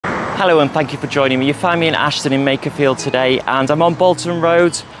Hello and thank you for joining me. You find me in Ashton in Makerfield today, and I'm on Bolton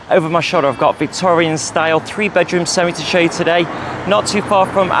Road. Over my shoulder I've got Victorian style 3-bedroom semi to show you today. Not too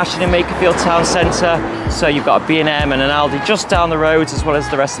far from Ashton in Makerfield town centre. So you've got a B&M and an Aldi just down the road, as well as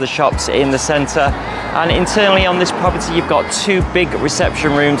the rest of the shops in the centre. And internally on this property you've got 2 big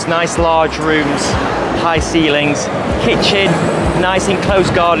reception rooms, nice large rooms, high ceilings, kitchen, nice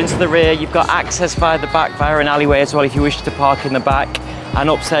enclosed garden to the rear. You've got access via the back via an alleyway as well if you wish to park in the back. And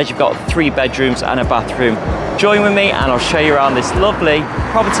upstairs you've got 3 bedrooms and a bathroom. Join with me and I'll show you around this lovely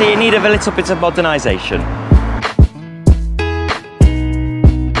property in need of a little bit of modernisation.